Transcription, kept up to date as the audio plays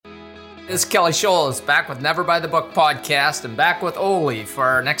This is Kelly Scholes, back with Never By the Book podcast and back with Ole for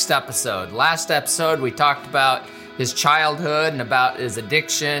our next episode. Last episode, we talked about his childhood and about his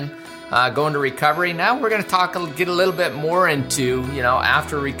addiction, going to recovery. Now we're going to get a little bit more into,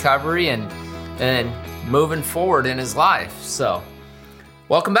 after recovery and moving forward in his life. So,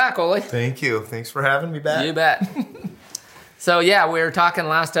 welcome back, Ole. Thank you. Thanks for having me back. You bet. So, we were talking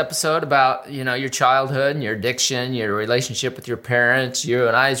last episode about, your childhood and your addiction, your relationship with your parents, you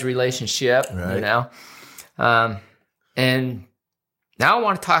and I's relationship, right. And now I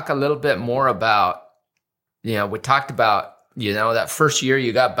want to talk a little bit more about, we talked about, that first year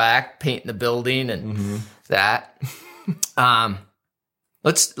you got back painting the building and that.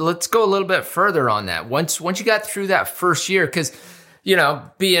 Let's go a little bit further on that. Once you got through that first year, because,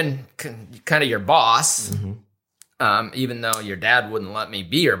 being kind of your boss, even though your dad wouldn't let me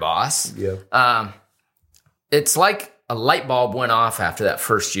be your boss, it's like a light bulb went off after that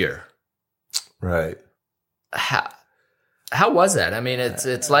first year. Right. How was that? I mean,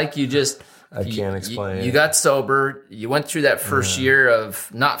 it's like you just... I can't explain. You got sober. You went through that first year of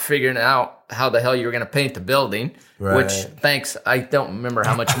not figuring out how the hell you were going to paint the building, which, thanks, I don't remember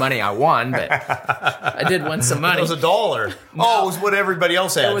how much money I won, but I did win some money. It was $1. No, it was what everybody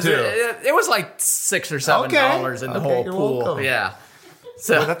else had, too. It was like $6 or $7 in the whole pool. Welcome. Yeah.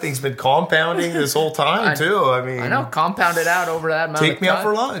 So that thing's been compounding this whole time, too. I know, compounded out over that amount of time. Take me out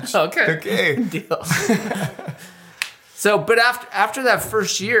for lunch. Okay. Deal. So, but after that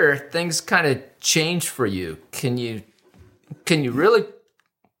first year, things kind of changed for you. Can you really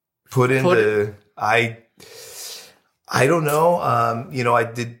I don't know. I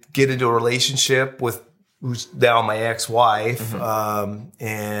did get into a relationship with who's now my ex-wife,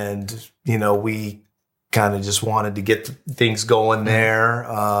 and we kind of just wanted to get things going there,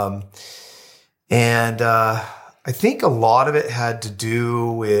 and I think a lot of it had to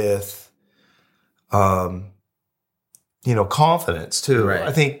do with confidence too. Right.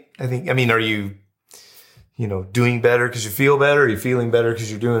 I think, are you, doing better because you feel better? Are you feeling better because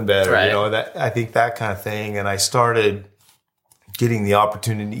you're doing better? Right. I think that kind of thing. And I started getting the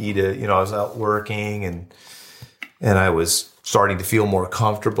opportunity to, I was out working and I was starting to feel more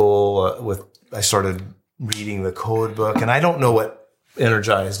comfortable I started reading the code book, and I don't know what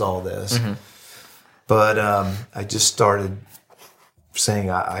energized all this, but, I just started saying,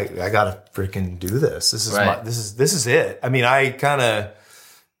 I gotta freaking do this. This is this is it. I mean, I kind of,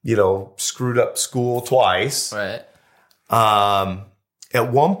 screwed up school twice. Right.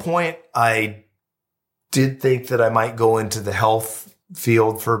 At one point I did think that I might go into the health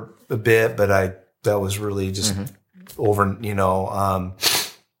field for a bit, but that was really just over, and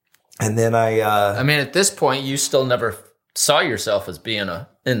then I mean, at this point you still never saw yourself as being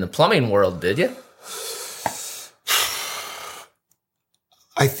in the plumbing world, did you?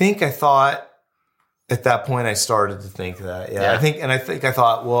 I think I thought at that point I started to think that. Yeah. I think I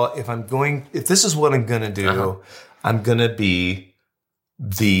thought, well, if this is what I'm going to do, I'm going to be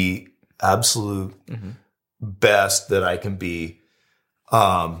the absolute best that I can be.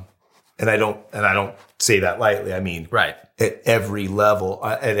 And I don't say that lightly. I mean, at every level,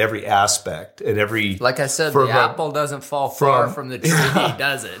 at every aspect, at every, like I said, the apple doesn't fall far from the tree,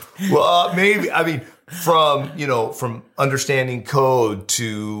 does it? Well, maybe, from understanding code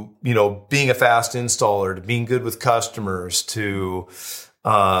to, being a fast installer, to being good with customers, to,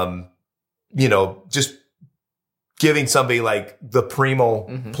 just giving somebody like the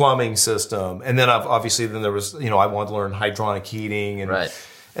Primo plumbing system. And then obviously there was, I wanted to learn hydronic heating and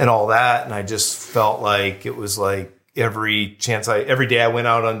all that. And I just felt like it was like every day I went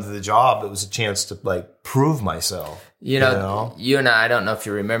out onto the job, it was a chance to like prove myself. You and I don't know if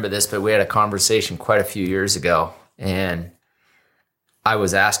you remember this, but we had a conversation quite a few years ago, and I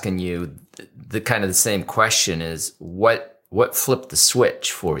was asking you the kind of the same question is what flipped the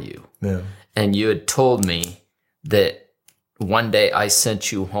switch for you? Yeah. And you had told me that one day I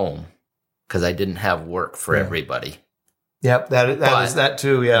sent you home because I didn't have work for everybody. Yep, that was that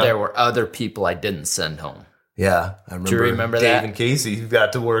too, yeah. There were other people I didn't send home. Yeah, I remember. Do you remember Dave that? and Casey who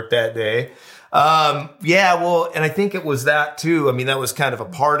got to work that day. And I think it was that too. I mean, that was kind of a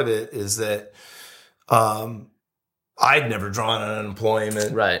part of it is that I'd never drawn on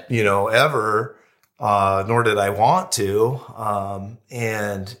unemployment, ever, nor did I want to.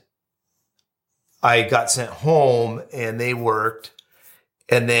 And I got sent home and they worked.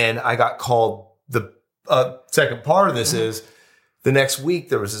 And then I got called. The second part of this is the next week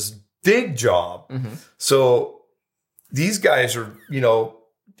there was this big job. So these guys are,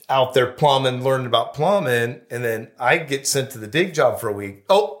 out there plumbing, learning about plumbing. And then I get sent to the dig job for a week.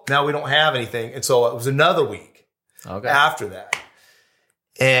 Oh, now we don't have anything. And so it was another week after that.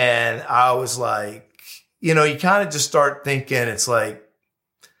 And I was like, you kind of just start thinking, it's like,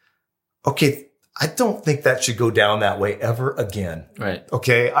 okay, I don't think that should go down that way ever again. Right.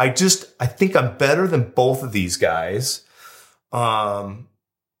 Okay. I think I'm better than both of these guys.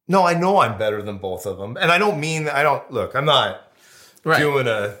 No, I know I'm better than both of them. And I'm not doing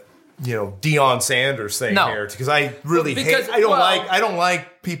a, Deion Sanders thing here because I really I don't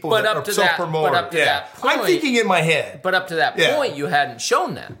like people that are self-promoted. But up to that point, I'm thinking in my head. But up to that point, you hadn't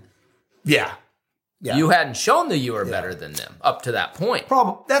shown that. Yeah. Yeah. You hadn't shown that you were better than them up to that point.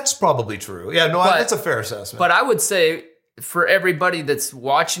 That's probably true. Yeah, no, that's a fair assessment. But I would say for everybody that's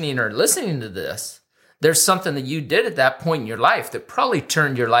watching or listening to this, there's something that you did at that point in your life that probably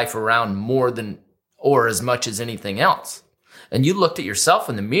turned your life around more than or as much as anything else. And you looked at yourself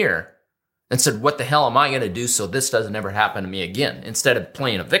in the mirror and said, what the hell am I going to do so this doesn't ever happen to me again, instead of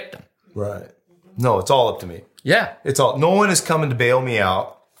playing a victim? Right. No, it's all up to me. Yeah. No one is coming to bail me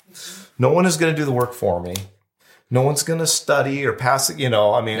out. No one is going to do the work for me. No one's going to study or pass it.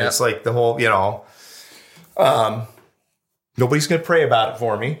 It's like the whole, nobody's going to pray about it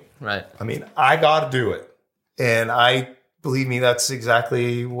for me. Right. I got to do it. And believe me, that's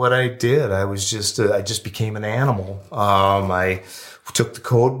exactly what I did. I just became an animal. I took the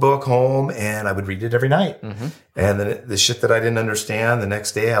code book home and I would read it every night. Mm-hmm. And then the shit that I didn't understand, the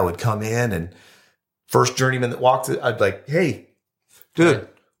next day I would come in and first journeyman that walked, I'd be like, hey, dude. Right.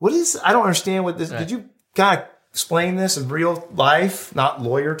 I don't understand what this, right. Did you kind of explain this in real life, not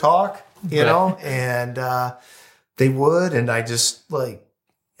lawyer talk, you know? And, they would, and I just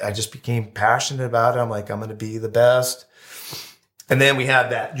became passionate about it. I'm like, I'm going to be the best. And then we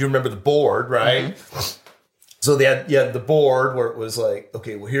had that, you remember the board, right? Mm-hmm. So they had, the board where it was like,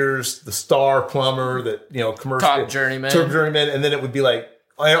 okay, well, here's the star plumber that, commercial. Top journeyman. And then it would be like,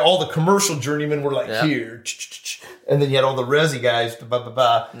 all the commercial journeymen were like here. And then you had all the resi guys, blah, blah,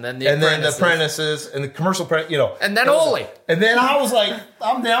 blah. And then the apprentices and the commercial, And then Ole. And then I was like,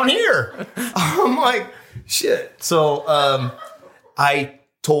 I'm down here. I'm like, shit. So I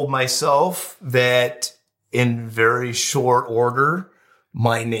told myself that in very short order,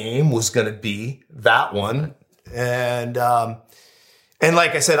 my name was going to be that one. And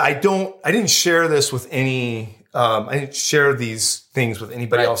like I said, I didn't share this with I didn't share these things with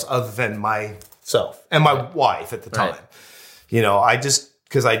anybody else other than myself and my wife at the time. Right.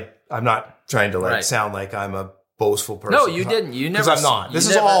 Because I'm not trying to sound like I'm a boastful person. No, you didn't. You never. Because I'm not. This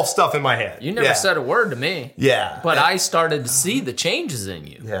is all stuff in my head. You never said a word to me. Yeah. But I started to see the changes in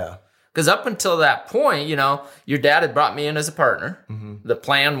you. Yeah. Because up until that point, your dad had brought me in as a partner. Mm-hmm. The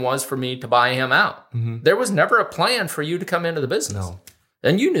plan was for me to buy him out. Mm-hmm. There was never a plan for you to come into the business. No.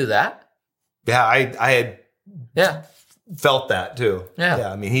 And you knew that. Yeah, I had felt that too.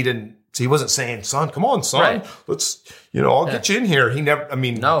 Yeah. Yeah. He wasn't saying, son, come on, son. Right. Let's, I'll get you in here. He never,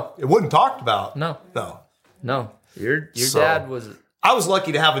 no. It wasn't talked about. No. Your dad was. I was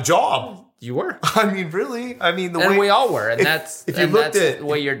lucky to have a job. You were. Really. And we all were. And that's the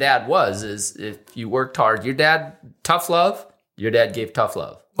way your dad was, is if you worked hard, your dad gave tough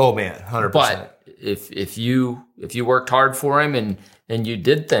love. Oh man, 100%. But if you worked hard for him and you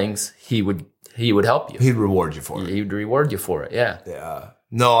did things, he would help you. He'd reward you for it. He'd reward you for it. Yeah. Yeah.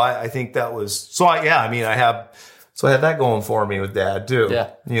 No, I think that was, so I had that going for me with dad too.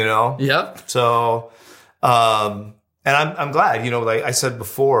 Yeah. Yep. So, and I'm glad, like I said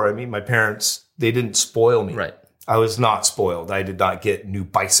before, my parents, they didn't spoil me. Right. I was not spoiled. I did not get new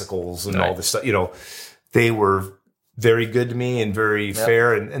bicycles and all this stuff. They were very good to me and very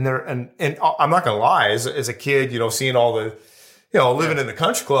fair. And I'm not going to lie, as a kid, seeing all the, living in the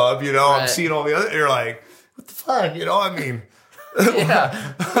country club, I'm seeing all the other, you're like, what the fuck,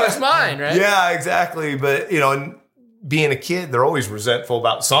 yeah. Where's mine, right? Yeah, exactly. But, and being a kid, they're always resentful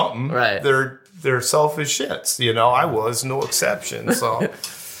about something. Right. They're selfish shits. I was no exception. So,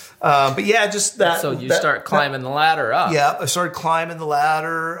 but yeah, just that. So you start climbing the ladder up. Yeah, I started climbing the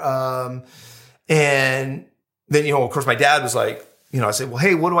ladder. And then, of course, my dad was like, I said, well,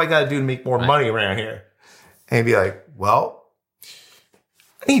 hey, what do I got to do to make more money around here? And he'd be like, well,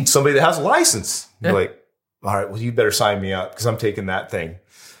 I need somebody that has a license. Yeah. Be like, all right, well, you better sign me up because I'm taking that thing.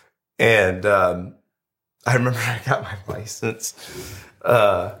 And I remember I got my license.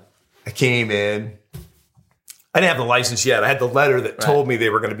 I came in. I didn't have the license yet. I had the letter that told me they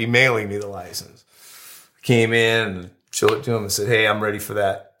were going to be mailing me the license. I came in and showed it to him and said, hey, I'm ready for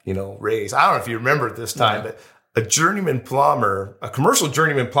that, raise. I don't know if you remember at this time, but a commercial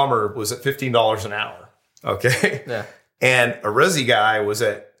journeyman plumber was at $15 an hour. Okay. Yeah. And a resi guy was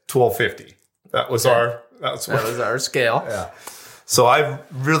at $12.50. That was our scale. Yeah. So I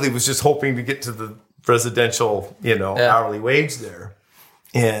really was just hoping to get to the residential, hourly wage there.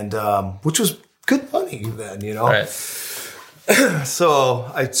 and which was good money then, you know. Right.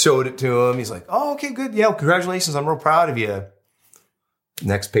 So I showed it to him. He's like, "Oh, okay, good. Yeah, congratulations. I'm real proud of you."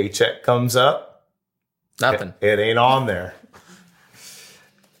 Next paycheck comes up. Nothing. It ain't on there.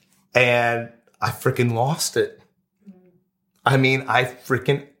 And I freaking lost it. I mean, I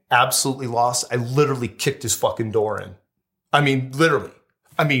freaking absolutely lost. I literally kicked his fucking door in. I mean, literally.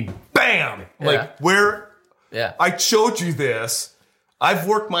 I mean, bam! Yeah. Like, where... Yeah. I showed you this. I've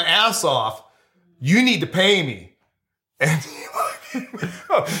worked my ass off. You need to pay me. And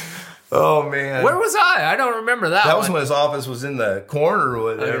oh, man. Where was I? I don't remember that. That was when his office was in the corner or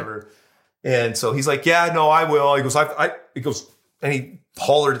whatever. Okay. And so he's like, "Yeah, no, I will." He goes, he goes, and he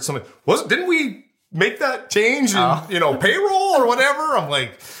hollered at somebody. Didn't we make that change in, payroll or whatever?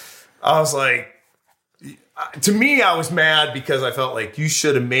 I was like, to me, I was mad because I felt like you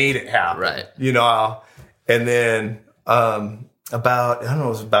should have made it happen. Right. And then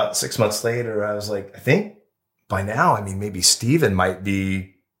about 6 months later, I was like, I think by now, I mean, maybe Steven might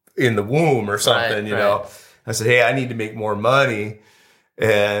be in the womb or something, you know. I said, "Hey, I need to make more money."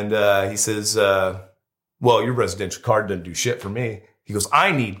 And he says, "Well, your residential card doesn't do shit for me." He goes,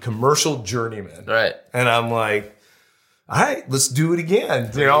 "I need commercial journeyman." Right. And I'm like, "All right, let's do it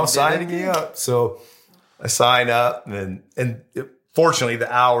again." Signing me up. So I sign up, and fortunately,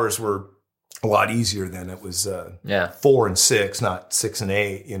 the hours were a lot easier than it was 4 and 6, not 6 and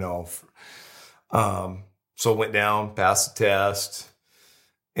 8, So I went down, passed the test,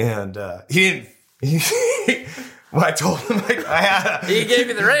 and he didn't. When I told him, he gave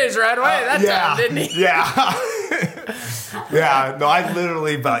you the raise right away that time, didn't he? Yeah. Yeah. No, I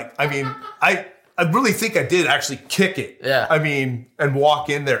literally, I really think I did actually kick it. Yeah. I mean, and walk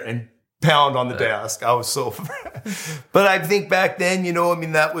in there and pound on the desk. I was so, but I think back then,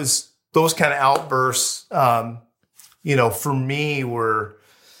 that was those kind of outbursts, for me were,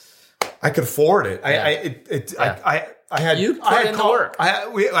 I could afford it. Yeah. I had the work.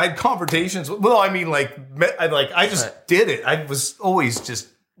 I had confrontations. Well, I mean, I just did it. I was always just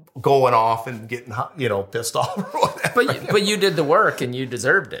going off and getting, pissed off or whatever. But you did the work and you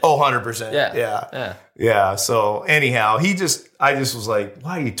deserved it. Oh, 100%. Yeah. So anyhow, I just was like,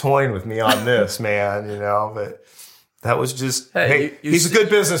 "Why are you toying with me on this, man?" But that was just, he's a good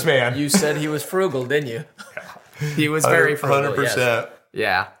businessman. You said he was frugal, didn't you? He was very frugal. 100%. Yes.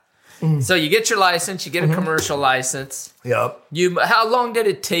 Yeah. So you get your license, you get a commercial license. Yep. How long did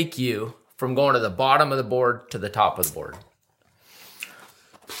it take you from going to the bottom of the board to the top of the board?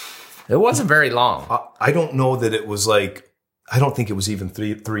 It wasn't very long. I don't know that it was I don't think it was even 3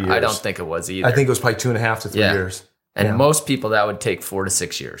 years. I don't think it was either. I think it was probably 2.5 to 3 years. And most people that would take 4 to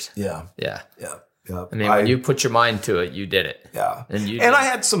 6 years. Yeah. Yeah. Yeah. Yeah. I mean, when you put your mind to it, you did it. Yeah. And I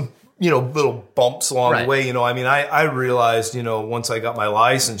had some, little bumps along the way. I realized, once I got my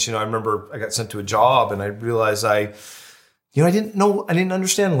license, I remember I got sent to a job and I realized I didn't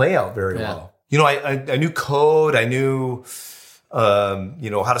understand layout very well. I knew code. I knew,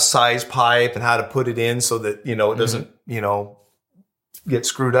 how to size pipe and how to put it in so that, it doesn't, get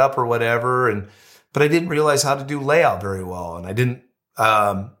screwed up or whatever. But I didn't realize how to do layout very well. And I didn't,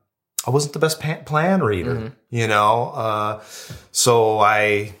 I wasn't the best plan reader, so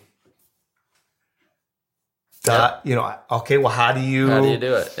I thought, okay, well, how do you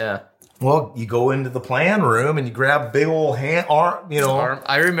do it? Yeah. Well, you go into the plan room and you grab a big old arm.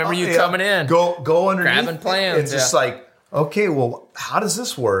 I remember you coming in. Go underneath. Grabbing plans. It's just like, okay, well, how does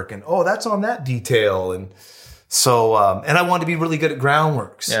this work? And, that's on that detail. And so, and I wanted to be really good at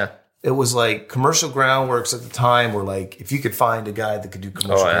groundworks. Yeah. It was like commercial groundworks at the time were like, if you could find a guy that could do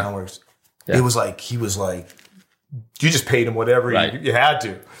commercial groundworks, it was like, he was like, you just paid him whatever you had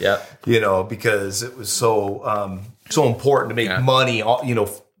to. Yeah. Because it was so important to make money,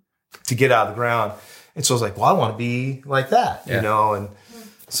 to get out of the ground. And so I was like, well, I want to be like that, and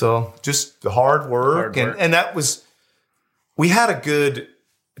so just the hard work. And that was, we had a good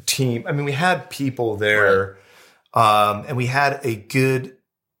team. I mean, we had people there, and we had a good,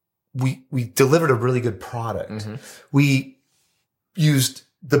 we delivered a really good product. Mm-hmm. We used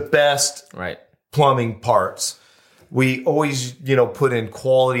the best plumbing parts. We always, put in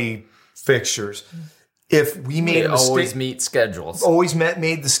quality fixtures. If we made a mistake, always meet schedules. Always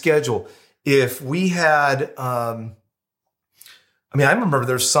made the schedule. If we had, I remember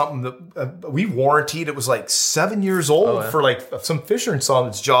there's something that we warranted. It was like 7 years old for some Fisher and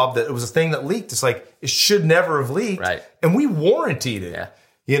Sons job that it was a thing that leaked. It's like, it should never have leaked. Right. And we warranted it.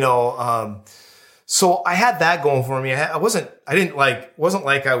 Yeah. So I had that going for me. Wasn't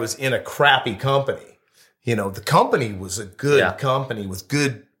like I was in a crappy company. The company was a good company with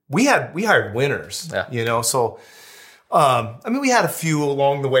good, we hired winners, so I mean, we had a few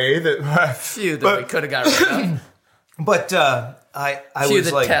along the way that we could have got rid of. But I Few was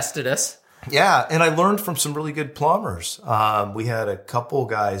that like, tested us. yeah, and I learned from some really good plumbers. We had a couple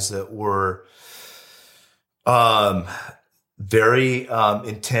guys that were very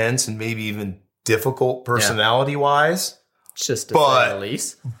intense and maybe even difficult personality wise. Just to say the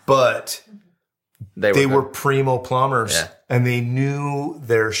least. But they were primo plumbers, yeah. and they knew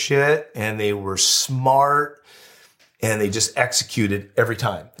their shit, and they were smart, and they just executed every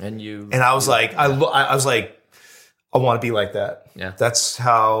time. And I was like, I was like, I want to be like that. Yeah, that's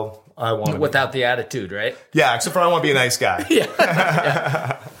how I want to. Without the attitude, right? Yeah, except for I want to be a nice guy.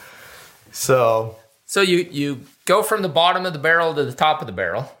 Yeah. So you go from the bottom of the barrel to the top of the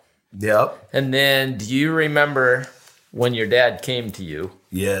barrel. Yep. And then, do you remember when your dad came to you?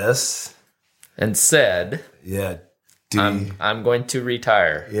 Yes. And said, "Yeah, I'm going to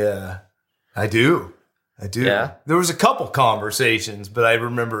retire." Yeah, I do. Yeah. There was a couple conversations, but I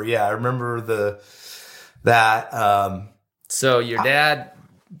remember. Yeah, I remember that. So your dad.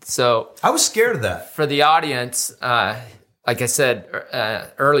 So I was scared of that. For the audience, like I said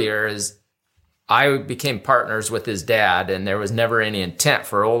earlier, is I became partners with his dad, and there was never any intent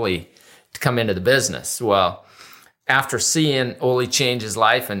for Ole to come into the business. Well, after seeing Ole change his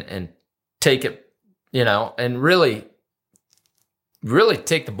life and take it, and really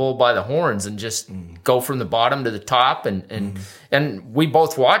take the bull by the horns and just go from the bottom to the top, and we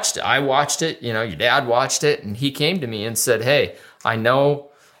both watched it. I watched it, your dad watched it, and he came to me and said, "Hey, I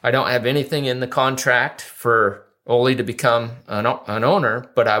know I don't have anything in the contract for Ole to become an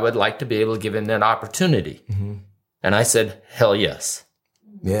owner, but I would like to be able to give him that opportunity." Mm-hmm. And I said, "Hell yes."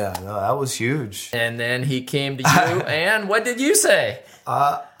 Yeah, no, that was huge. And then he came to you, and what did you say?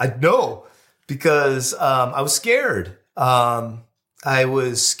 I know, because I was scared. I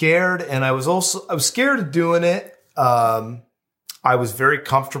was scared, and I was scared of doing it. I was very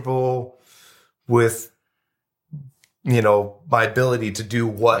comfortable with, my ability to do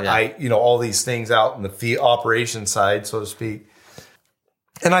what all these things out in the operation side, so to speak.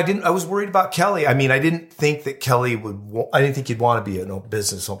 And I was worried about Kelly. I mean, I didn't think that Kelly I didn't think he'd want to be a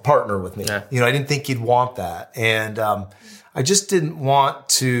business partner with me. Yeah. I didn't think he'd want that. And, I just didn't want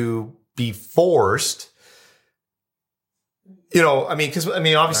to be forced,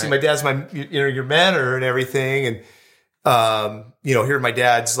 obviously my dad's my, your mentor and everything. And, here my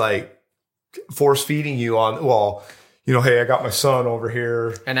dad's like force feeding you on, hey, I got my son over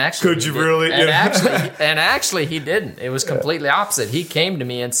here. And actually, could you really? And actually, he didn't. It was completely opposite. He came to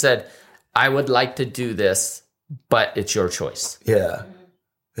me and said, "I would like to do this, but it's your choice." Yeah,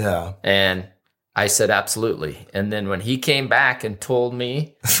 yeah. And I said, "Absolutely." And then when he came back and told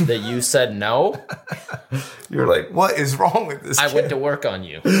me that you said no, you're like, "What is wrong with this?" I went to work on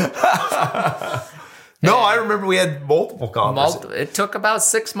you. No, I remember we had multiple conversations. It took about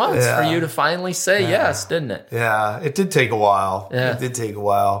 6 months for you to finally say yes, didn't it? Yeah, it did take a while. Yeah. It did take a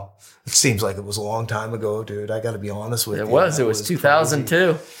while. It seems like it was a long time ago, dude. I got to be honest with you. It was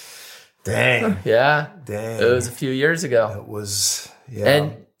 2002. Crazy. Dang. Yeah. Dang. It was a few years ago. It was, yeah.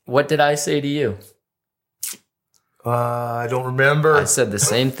 And what did I say to you? I don't remember. I said the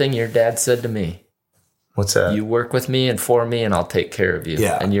same thing your dad said to me. What's that? You work with me and for me, and I'll take care of you.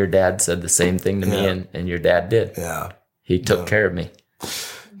 Yeah. And your dad said the same thing to me, and your dad did. Yeah. He took care of me.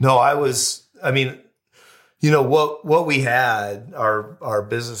 No, what we had, our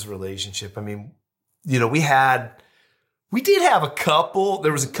business relationship, we did have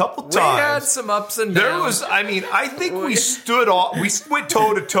there was a couple times. We had some ups and downs. I think we went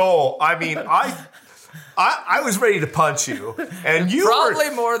toe to toe. I was ready to punch you, and you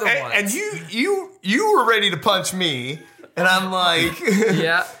probably more than once. And you were ready to punch me, and I'm like,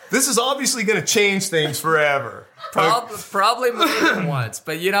 yeah, this is obviously going to change things forever. Probably more than once,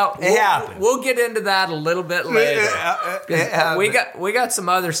 but we'll get into that a little bit later. We got some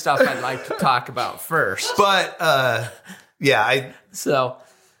other stuff I'd like to talk about first. But I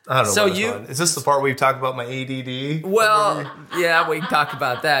don't know. Is this the part where you talk about my ADD? Well, yeah, we can talk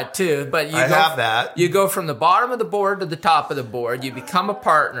about that too. But I have that. You go from the bottom of the board to the top of the board. You become a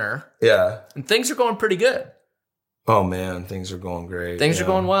partner. Yeah, and things are going pretty good. Oh man, things are going great. Things are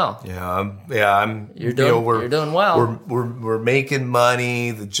going well. Yeah, You're doing well. We're making money.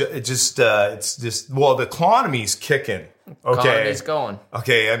 The economy's kicking. Okay, economy's going.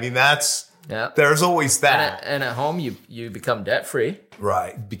 Okay, that's. Yeah. There's always that. And at home, you become debt free.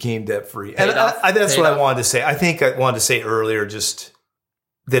 Right. Became debt free. And that's what I wanted to say. I think I wanted to say earlier just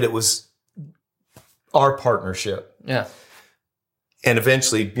that it was our partnership. Yeah. And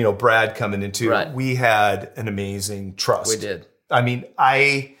eventually, Brad coming into it, we had an amazing trust. We did.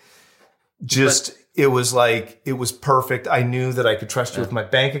 it was like, it was perfect. I knew that I could trust you with my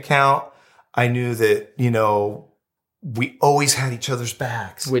bank account. I knew that, we always had each other's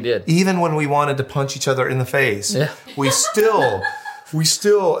backs. We did. Even when we wanted to punch each other in the face, we still,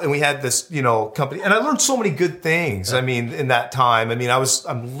 and we had this, company. And I learned so many good things. I mean, in that time,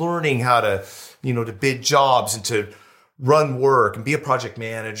 I'm learning how to, to bid jobs and to run work and be a project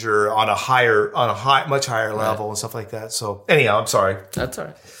manager on a much higher level and stuff like that. So anyhow, I'm sorry. That's all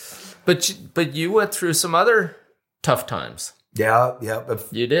right. But you went through some other tough times. Yeah.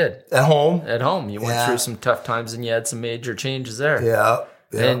 You did. At home. You went through some tough times and you had some major changes there. Yeah.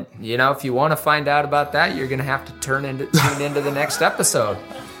 And, if you want to find out about that, you're going to have to tune into the next episode.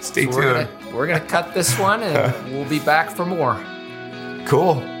 Stay tuned. We're going to cut this one and we'll be back for more.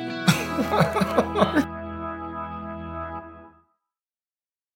 Cool.